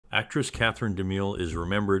Actress Katherine DeMille is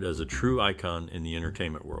remembered as a true icon in the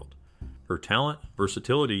entertainment world. Her talent,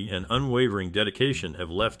 versatility, and unwavering dedication have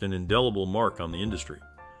left an indelible mark on the industry.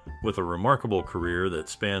 With a remarkable career that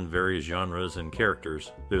spanned various genres and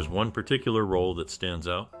characters, there's one particular role that stands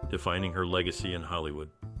out, defining her legacy in Hollywood.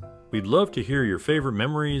 We'd love to hear your favorite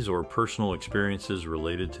memories or personal experiences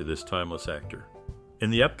related to this timeless actor. In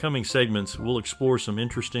the upcoming segments, we'll explore some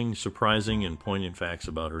interesting, surprising, and poignant facts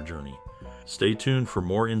about her journey. Stay tuned for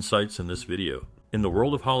more insights in this video. In the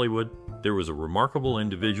world of Hollywood, there was a remarkable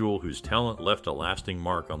individual whose talent left a lasting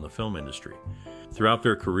mark on the film industry. Throughout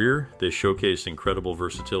their career, they showcased incredible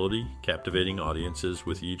versatility, captivating audiences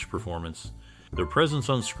with each performance. Their presence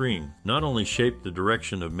on screen not only shaped the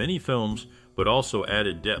direction of many films, but also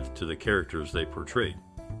added depth to the characters they portrayed.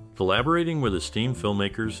 Collaborating with esteemed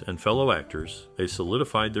filmmakers and fellow actors, they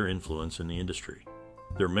solidified their influence in the industry.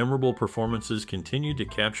 Their memorable performances continue to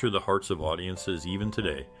capture the hearts of audiences even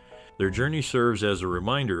today. Their journey serves as a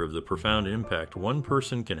reminder of the profound impact one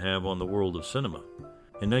person can have on the world of cinema.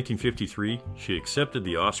 In 1953, she accepted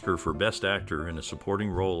the Oscar for Best Actor in a supporting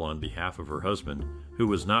role on behalf of her husband, who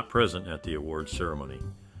was not present at the awards ceremony.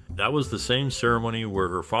 That was the same ceremony where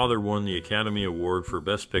her father won the Academy Award for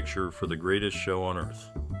Best Picture for The Greatest Show on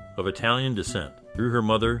Earth. Of Italian descent, through her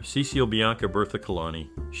mother, Cecile Bianca Bertha Colani,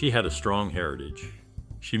 she had a strong heritage.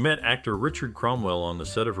 She met actor Richard Cromwell on the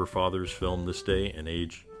set of her father's film This Day and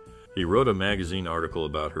Age. He wrote a magazine article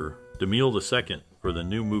about her, DeMille II, for the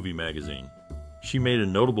New Movie magazine. She made a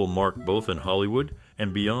notable mark both in Hollywood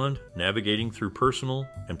and beyond, navigating through personal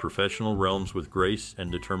and professional realms with grace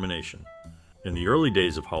and determination. In the early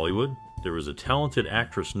days of Hollywood, there was a talented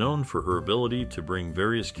actress known for her ability to bring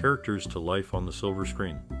various characters to life on the silver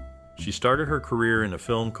screen. She started her career in a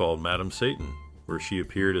film called Madame Satan, where she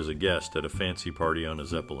appeared as a guest at a fancy party on a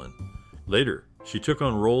Zeppelin. Later, she took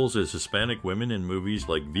on roles as Hispanic women in movies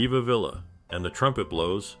like Viva Villa and The Trumpet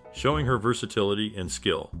Blows, showing her versatility and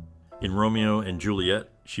skill. In Romeo and Juliet,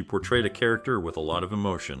 she portrayed a character with a lot of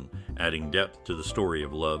emotion, adding depth to the story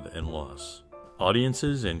of love and loss.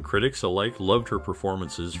 Audiences and critics alike loved her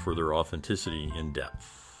performances for their authenticity and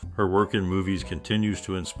depth. Her work in movies continues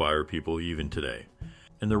to inspire people even today.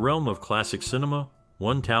 In the realm of classic cinema,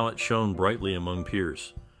 one talent shone brightly among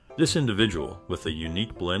peers. This individual, with a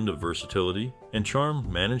unique blend of versatility and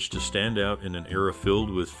charm, managed to stand out in an era filled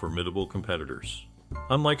with formidable competitors.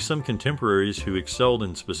 Unlike some contemporaries who excelled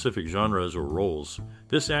in specific genres or roles,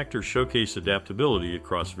 this actor showcased adaptability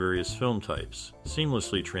across various film types,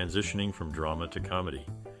 seamlessly transitioning from drama to comedy.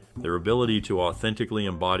 Their ability to authentically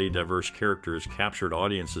embody diverse characters captured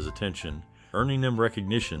audiences' attention, earning them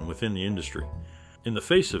recognition within the industry. In the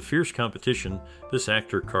face of fierce competition, this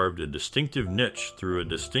actor carved a distinctive niche through a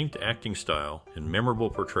distinct acting style and memorable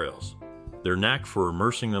portrayals. Their knack for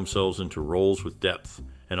immersing themselves into roles with depth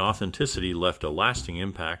and authenticity left a lasting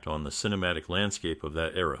impact on the cinematic landscape of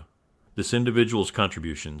that era. This individual's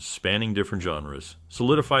contributions, spanning different genres,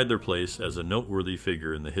 solidified their place as a noteworthy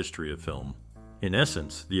figure in the history of film. In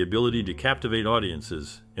essence, the ability to captivate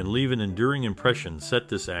audiences and leave an enduring impression set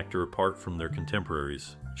this actor apart from their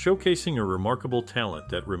contemporaries, showcasing a remarkable talent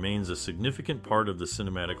that remains a significant part of the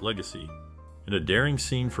cinematic legacy. In a daring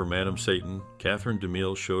scene for Madame Satan, Katherine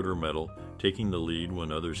DeMille showed her mettle, taking the lead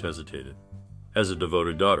when others hesitated. As a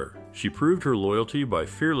devoted daughter, she proved her loyalty by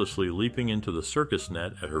fearlessly leaping into the circus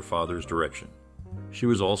net at her father's direction. She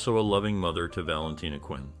was also a loving mother to Valentina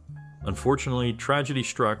Quinn. Unfortunately, tragedy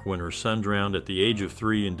struck when her son drowned at the age of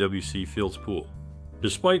 3 in W.C. Fields Pool.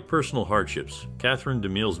 Despite personal hardships, Katherine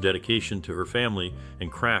DeMille's dedication to her family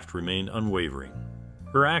and craft remained unwavering.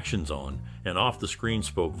 Her actions on and off the screen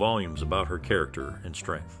spoke volumes about her character and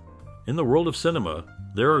strength. In the world of cinema,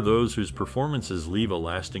 there are those whose performances leave a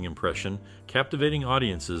lasting impression, captivating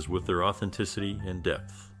audiences with their authenticity and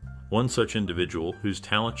depth. One such individual, whose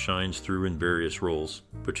talent shines through in various roles,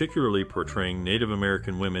 particularly portraying Native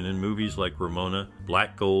American women in movies like Ramona,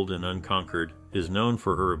 Black Gold, and Unconquered, is known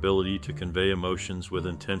for her ability to convey emotions with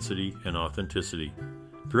intensity and authenticity.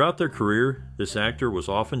 Throughout their career, this actor was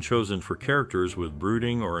often chosen for characters with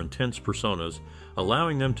brooding or intense personas,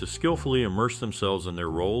 allowing them to skillfully immerse themselves in their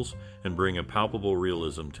roles and bring a palpable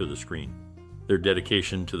realism to the screen. Their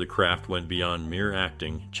dedication to the craft went beyond mere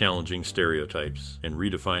acting, challenging stereotypes and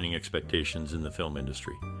redefining expectations in the film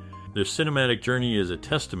industry. Their cinematic journey is a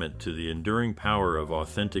testament to the enduring power of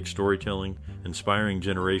authentic storytelling, inspiring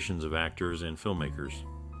generations of actors and filmmakers.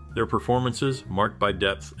 Their performances, marked by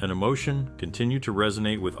depth and emotion, continue to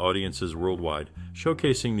resonate with audiences worldwide,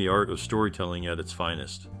 showcasing the art of storytelling at its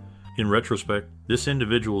finest. In retrospect, this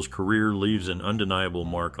individual's career leaves an undeniable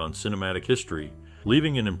mark on cinematic history,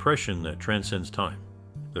 leaving an impression that transcends time.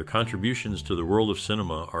 Their contributions to the world of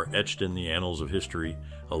cinema are etched in the annals of history,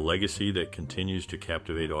 a legacy that continues to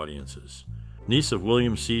captivate audiences. Niece of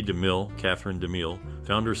William C. DeMille, Katherine DeMille,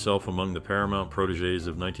 found herself among the Paramount Protégés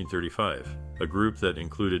of 1935, a group that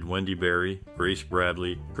included Wendy Berry, Grace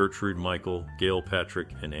Bradley, Gertrude Michael, Gail Patrick,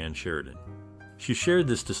 and Ann Sheridan. She shared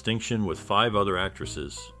this distinction with 5 other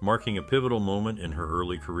actresses, marking a pivotal moment in her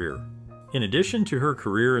early career. In addition to her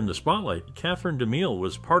career in the spotlight, Katherine DeMille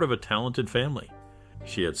was part of a talented family.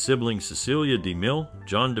 She had siblings Cecilia DeMille,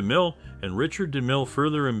 John DeMille, and Richard DeMille,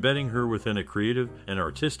 further embedding her within a creative and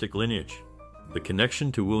artistic lineage. The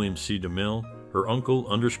connection to William C. DeMille, her uncle,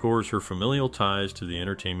 underscores her familial ties to the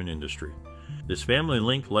entertainment industry. This family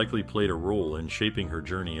link likely played a role in shaping her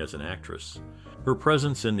journey as an actress. Her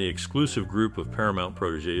presence in the exclusive group of Paramount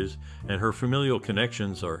protégés and her familial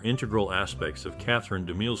connections are integral aspects of Katherine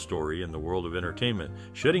DeMille's story in the world of entertainment,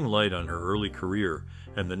 shedding light on her early career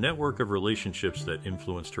and the network of relationships that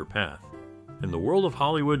influenced her path. In the world of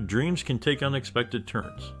Hollywood, dreams can take unexpected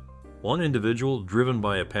turns. One individual, driven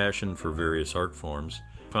by a passion for various art forms,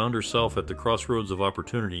 found herself at the crossroads of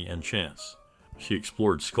opportunity and chance. She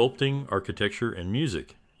explored sculpting, architecture, and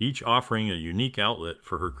music, each offering a unique outlet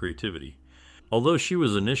for her creativity. Although she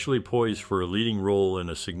was initially poised for a leading role in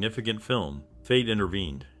a significant film, fate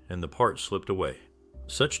intervened, and the part slipped away.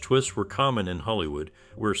 Such twists were common in Hollywood,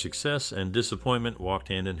 where success and disappointment walked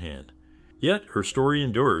hand in hand. Yet her story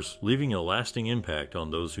endures, leaving a lasting impact on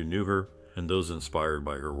those who knew her and those inspired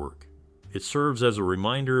by her work. It serves as a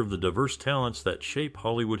reminder of the diverse talents that shape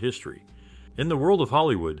Hollywood history. In the world of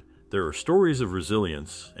Hollywood, there are stories of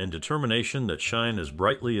resilience and determination that shine as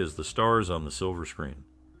brightly as the stars on the silver screen.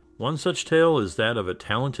 One such tale is that of a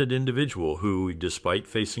talented individual who, despite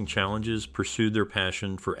facing challenges, pursued their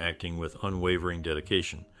passion for acting with unwavering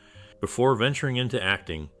dedication. Before venturing into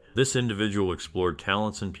acting, this individual explored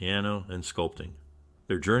talents in piano and sculpting.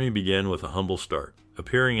 Their journey began with a humble start,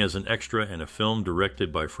 appearing as an extra in a film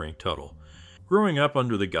directed by Frank Tuttle. Growing up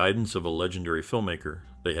under the guidance of a legendary filmmaker,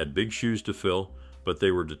 they had big shoes to fill, but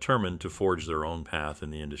they were determined to forge their own path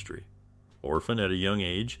in the industry. Orphaned at a young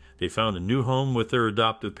age, they found a new home with their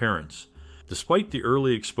adoptive parents. Despite the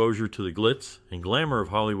early exposure to the glitz and glamour of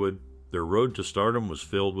Hollywood, their road to stardom was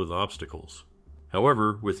filled with obstacles.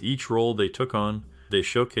 However, with each role they took on, they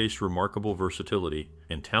showcased remarkable versatility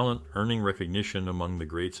and talent, earning recognition among the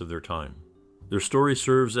greats of their time. Their story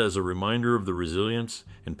serves as a reminder of the resilience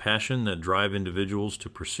and passion that drive individuals to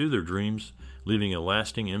pursue their dreams, leaving a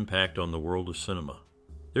lasting impact on the world of cinema.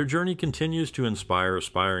 Their journey continues to inspire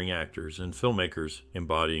aspiring actors and filmmakers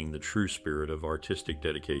embodying the true spirit of artistic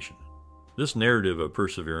dedication. This narrative of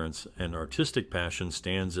perseverance and artistic passion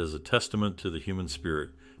stands as a testament to the human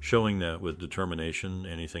spirit, showing that with determination,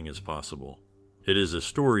 anything is possible. It is a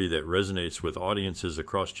story that resonates with audiences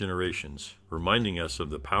across generations, reminding us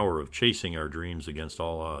of the power of chasing our dreams against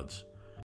all odds.